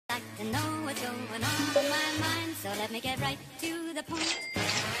like to know what's going on in my mind, so let me get right to the point.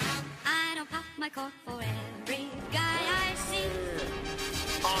 I don't pop my cork for every guy I see.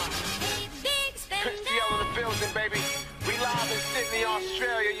 Hey, big spender. Cancion in the building, baby. We live in Sydney,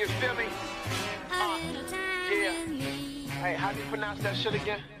 Australia. You feel me? A little time yeah. with me. Hey, how do you pronounce that shit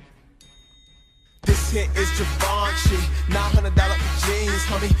again? This hit is Givenchy, $900 jeans,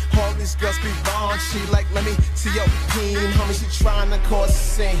 homie. All these girls be raunchy, like let me see your peen, homie. She trying to cause a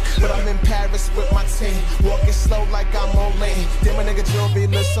scene, but I'm in Paris with my team, walking slow like I'm on lane. Then my nigga jewelry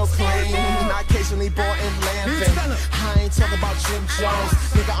look so clean. I occasionally bought in Lambing. I ain't talking about Jim Jones,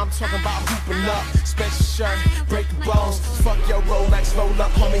 nigga. I'm talking about hooping up, special shirt, break bones. Fuck your Rolex, roll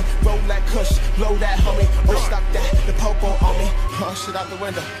up, homie. Roll that kush, blow that, homie. Oh, stop that, the popo on me. Oh, shit out the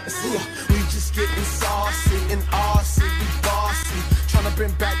window. See ya. We just getting saucy and RC, we bossy. Tryna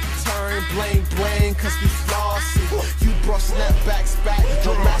bring back the turn, blame, blame, cause we flossy. You brought snapbacks back,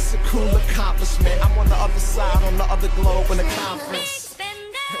 no that's a cool accomplishment. I'm on the other side, on the other globe in the conference.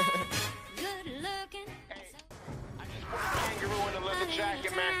 Good looking. I just put a kangaroo in a leather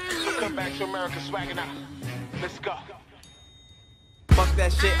jacket, man. So come back to America swagging out. Let's go. Fuck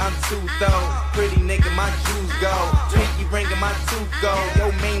that shit, I'm too though. Pretty nigga, my jewels go. Pinky ring and my tooth go.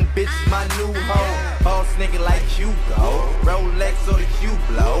 Yo, main bitch is my new hoe. Boss nigga like you go. Rolex or the Q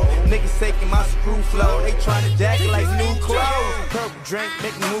blow. Niggas taking my screw flow. They tryna jack like new clothes. Purple drink,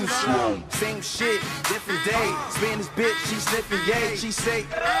 make me move slow. Same shit, different day. Spanish bitch, she sniffing yay. She say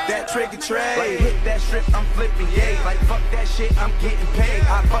that trick or trade. Like hit that strip, I'm flipping yay. Like fuck that shit, I'm getting paid.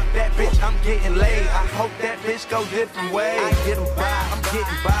 I fuck that bitch, I'm getting laid. I hope that bitch go different ways. I get 'em by. I'm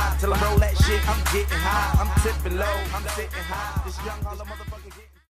getting by till I roll that shit. I'm getting high. I'm tipping low. I'm sitting high. This young holla motherfucker.